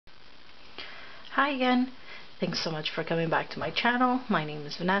Hi again. Thanks so much for coming back to my channel. My name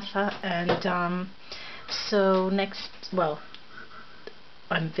is Vanessa, and so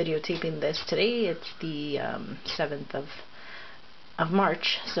I'm videotaping this today. It's the 7th of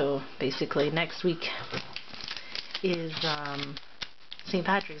March, so basically next week is St.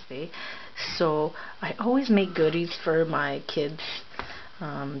 Patrick's Day. So I always make goodies for my kids'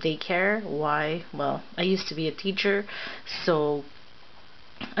 daycare. Why? Well, I used to be a teacher, so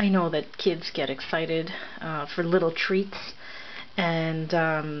I know that kids get excited for little treats, and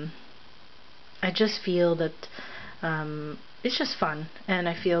I just feel that it's just fun, and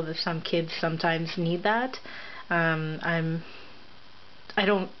I feel that some kids sometimes need that. I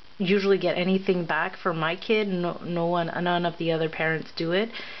don't usually get anything back from my kid. None of the other parents do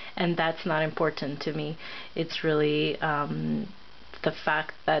it, and that's not important to me. It's really the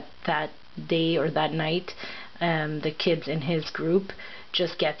fact that that day or that night the kids in his group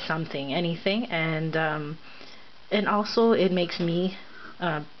just get something, anything, and also it makes me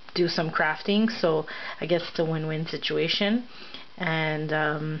do some crafting, so I guess it's a win-win situation.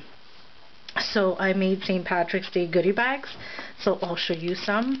 And so I made St. Patrick's Day goodie bags, so I'll show you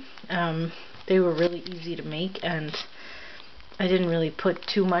some. They were really easy to make, and I didn't really put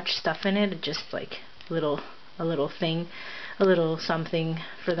too much stuff in it, just like a little thing, a little something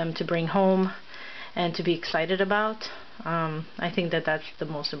for them to bring home and to be excited about. I think that that's the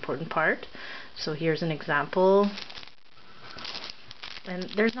most important part. So here's an example, and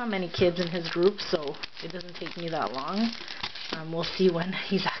there's not many kids in his group, so it doesn't take me that long. We'll see when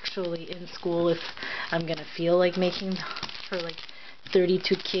he's actually in school if I'm gonna feel like making for like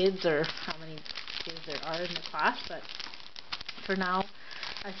 32 kids or how many kids there are in the class, but for now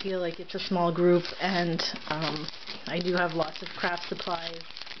I feel like it's a small group, and I do have lots of craft supplies.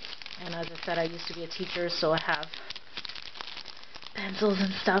 And as I said, I used to be a teacher, so I have pencils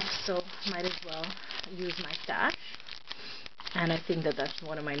and stuff, so might as well use my stash. And I think that that's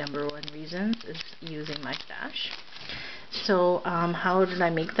one of my #1 reasons, is using my stash. So how did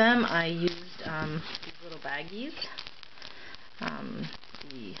I make them? I used these little baggies,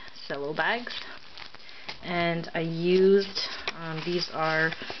 the cello bags, and I used, these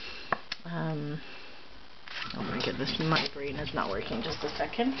are, oh my goodness, my brain is not working, just a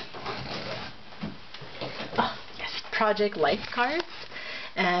second. Oh, yes, Project Life cards.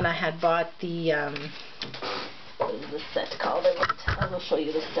 And I had bought the, what is this set called? I will show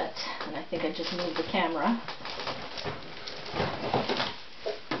you the set. And I think I just moved the camera.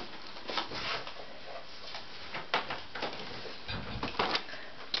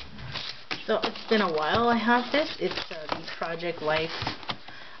 So it's been a while I have this. It's the Project Life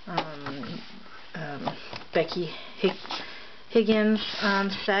Becky Higgins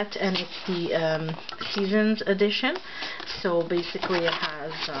set, and it's the Seasons edition. So basically it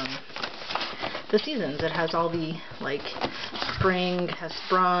has the seasons. It has all the, like, spring has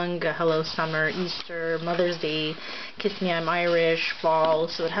sprung, hello summer, Easter, Mother's Day, kiss me I'm Irish, fall.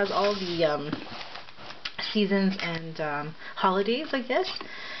 So it has all the seasons and holidays, I guess.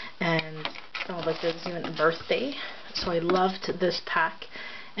 And like there's even a birthday. So I loved this pack,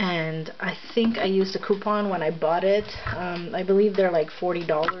 and I think I used a coupon when I bought it. I believe they're like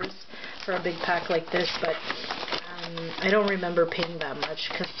 $40 for a big pack like this, but I don't remember paying that much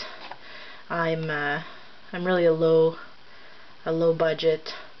because I'm really a low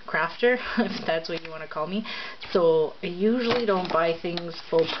budget crafter, if that's what you want to call me. So I usually don't buy things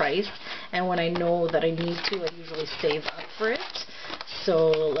full price, and when I know that I need to, I usually save up for it. So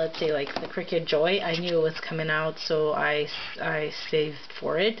let's say like the Cricut Joy, I knew it was coming out, so I saved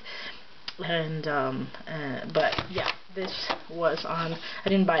for it. And but yeah, this was on, I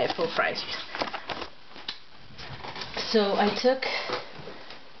didn't buy it full price. So I took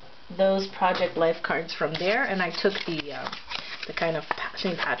those Project Life cards from there, and I took the kind of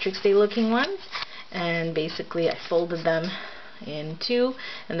St. Patrick's Day looking ones, and basically I folded them in two,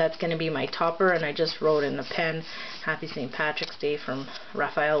 and that's going to be my topper. And I just wrote in a pen, Happy St. Patrick's Day from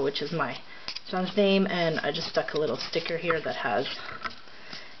Raphael, which is my son's name, and I just stuck a little sticker here that has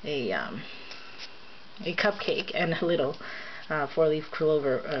a cupcake and a little 4-leaf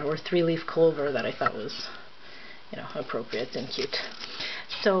clover or 3-leaf clover that I thought was, you know, appropriate and cute.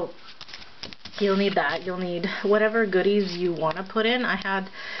 So you'll need that. You'll need whatever goodies you want to put in. I had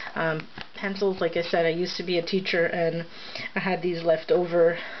pencils, like I said, I used to be a teacher, and I had these left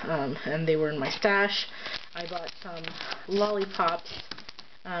over, and they were in my stash. I bought some lollipops.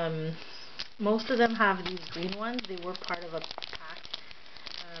 Most of them have these green ones. They were part of a pack,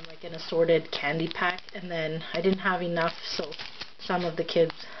 like an assorted candy pack, and then I didn't have enough, so some of the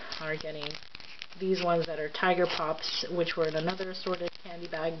kids are getting these ones that are Tiger Pops, which were in another assorted candy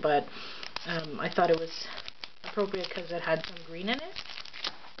bag, but I thought it was appropriate because it had some green in it.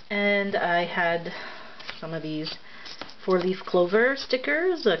 And I had some of these 4-leaf clover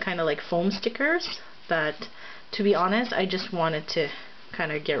stickers, kind of like foam stickers that, to be honest, I just wanted to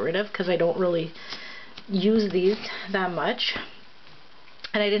kind of get rid of because I don't really use these that much.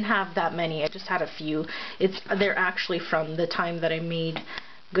 And I didn't have that many, I just had a few. They're actually from the time that I made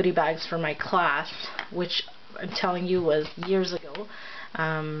goodie bags for my class, which I'm telling you was years ago.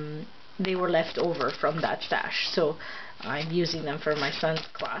 They were left over from that stash, so I'm using them for my son's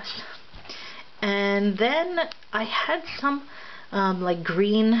class. And then I had some like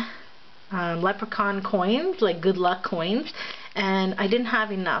green leprechaun coins, like good luck coins, and I didn't have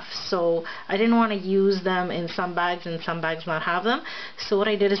enough, so I didn't want to use them in some bags and some bags not have them. So what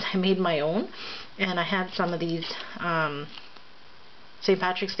I did is I made my own, and I had some of these St.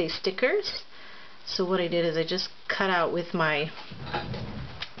 Patrick's Day stickers. So what I did is I just cut out with my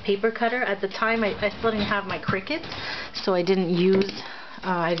paper cutter. At the time I still didn't have my Cricut, so I couldn't use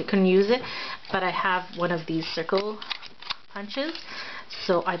it, but I have one of these circle punches,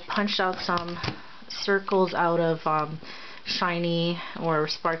 so I punched out some circles out of shiny or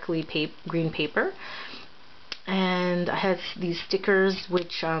sparkly green paper, and I had these stickers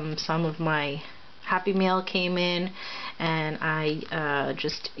which some of my Happy Mail came in, and I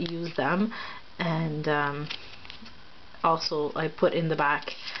just used them. And also I put in the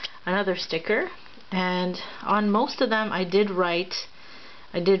back another sticker, and on most of them I did write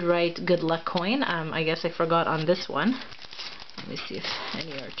good luck coin. I guess I forgot on this one. Let me see if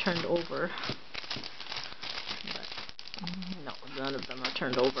any are turned over. But, no, none of them are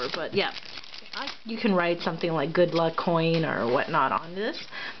turned over, but yeah, you can write something like good luck coin or whatnot on this.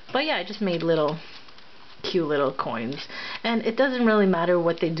 But yeah, I just made cute little coins, and it doesn't really matter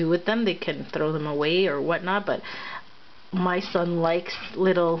what they do with them. They can throw them away or whatnot, but my son likes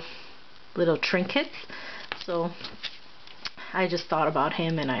little trinkets, so I just thought about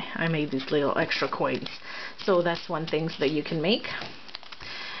him, and I made these little extra coins. So that's one thing that you can make.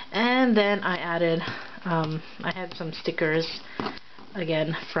 And then I added I had some stickers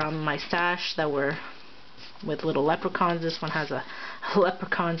again from my stash that were with little leprechauns. This one has a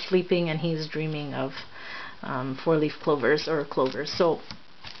leprechaun sleeping, and he's dreaming of 4-leaf clovers or clovers. So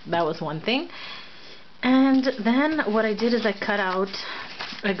that was one thing. And then what I did is I cut out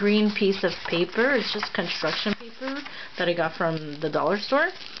a green piece of paper. It's just construction paper that I got from the dollar store,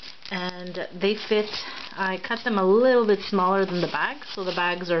 and they fit. I cut them a little bit smaller than the bags, so the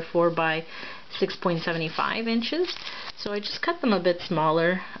bags are 4 by 6.75 inches. So I just cut them a bit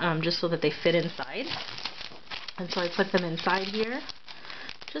smaller, just so that they fit inside. And so I put them inside here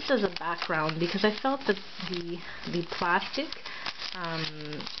just as a background, because I felt that the plastic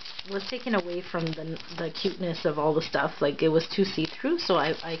was taken away from the cuteness of all the stuff. Like, it was too see-through, so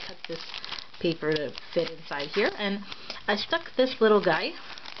I cut this paper to fit inside here, and I stuck this little guy,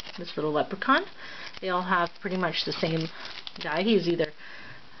 this little leprechaun. They all have pretty much the same guy. He's either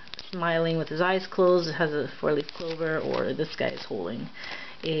smiling with his eyes closed, it has a 4-leaf clover, or this guy is holding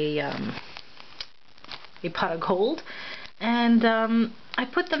a pot of gold. And I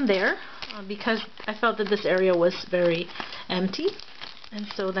put them there because I felt that this area was very empty, and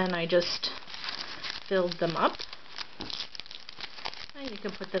so then I just filled them up. And you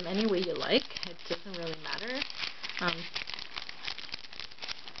can put them any way you like, it doesn't really matter.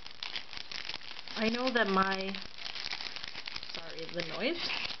 I know that sorry, the noise.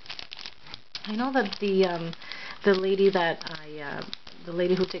 I know that the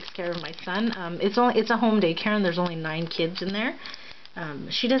lady who takes care of my son, it's a home daycare, and there's only 9 kids in there.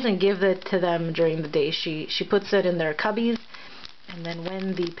 She doesn't give it to them during the day. She puts it in their cubbies, and then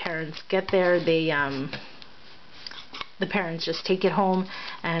when the parents get there, the parents just take it home,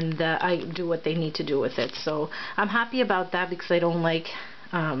 and I do what they need to do with it. So I'm happy about that, because I don't like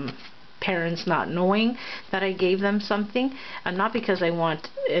parents not knowing that I gave them something, and not because I want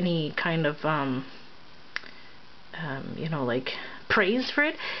any kind of you know, like praise for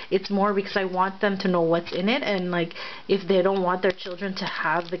it. It's more because I want them to know what's in it, and like, if they don't want their children to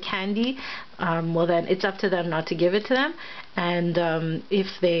have the candy, well, then it's up to them not to give it to them. And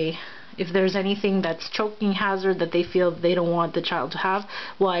if there's anything that's choking hazard that they feel they don't want the child to have,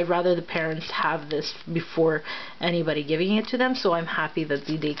 well, I'd rather the parents have this before anybody giving it to them. So I'm happy that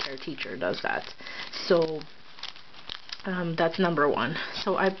the daycare teacher does that. So that's number 1.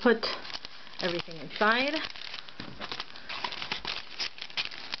 So I put everything inside.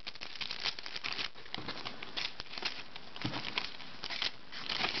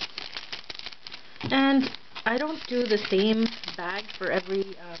 And I don't do the same bag for every,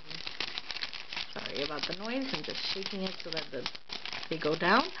 sorry about the noise, I'm just shaking it so that they go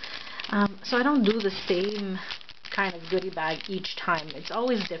down. So I don't do the same kind of goodie bag each time. It's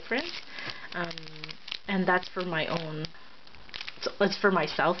always different, and that's for my own. It's for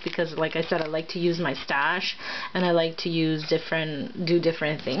myself because, like I said, I like to use my stash, and I like to use do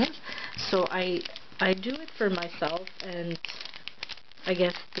different things. So I do it for myself, and I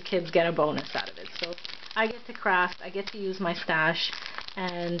guess the kids get a bonus out of it. So I get to craft, I get to use my stash,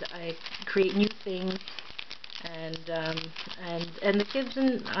 and I create new things, and the kids,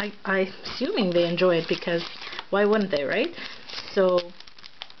 and I'm assuming they enjoy it, because why wouldn't they, right? So,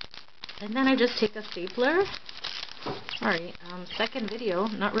 and then I just take a stapler. Sorry, second video,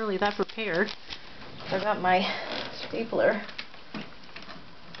 not really that prepared. Forgot my stapler.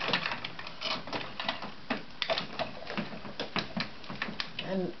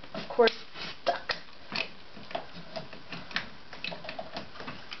 And of course, stuck.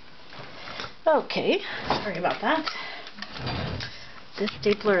 Okay, sorry about that. This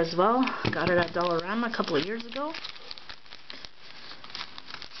stapler as well, got it at Dollarama a couple of years ago.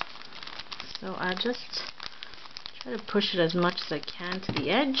 So I just try to push it as much as I can to the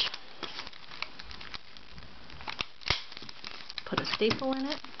edge. Put a staple in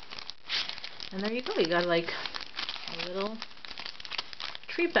it. And there you go, you got like a little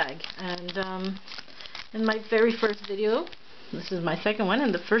treat bag. And in my very first video, this is my second one,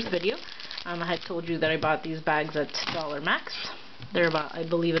 in the first video, I had told you that I bought these bags at Dollarmax. They're about, I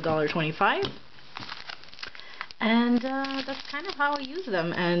believe, $1.25. And that's kind of how I use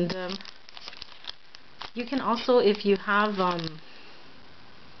them. And you can also, if you have, what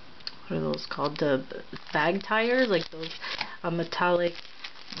are those called? The bag tires, like those metallic,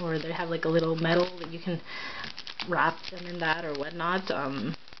 or they have like a little metal that you can wrap them in that or whatnot.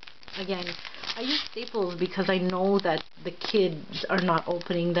 Again, I use staples because I know that the kids are not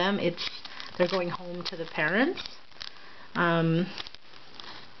opening them. They're going home to the parents. I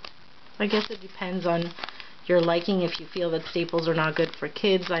guess it depends on your liking. If you feel that staples are not good for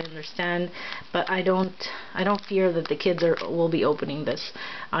kids, I understand, but I don't fear that the kids will be opening this.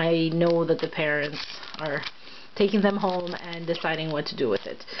 I know that the parents are taking them home and deciding what to do with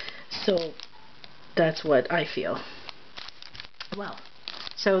it. So that's what I feel. Well,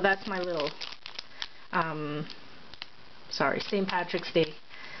 so that's my little St. Patrick's Day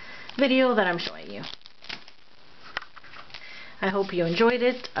video that I'm showing you. I hope you enjoyed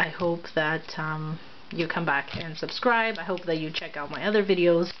it. I hope that you come back and subscribe. I hope that you check out my other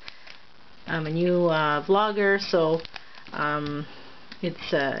videos. I'm a new vlogger, so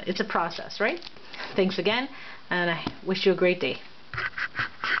it's a process, right? Thanks again, and I wish you a great day.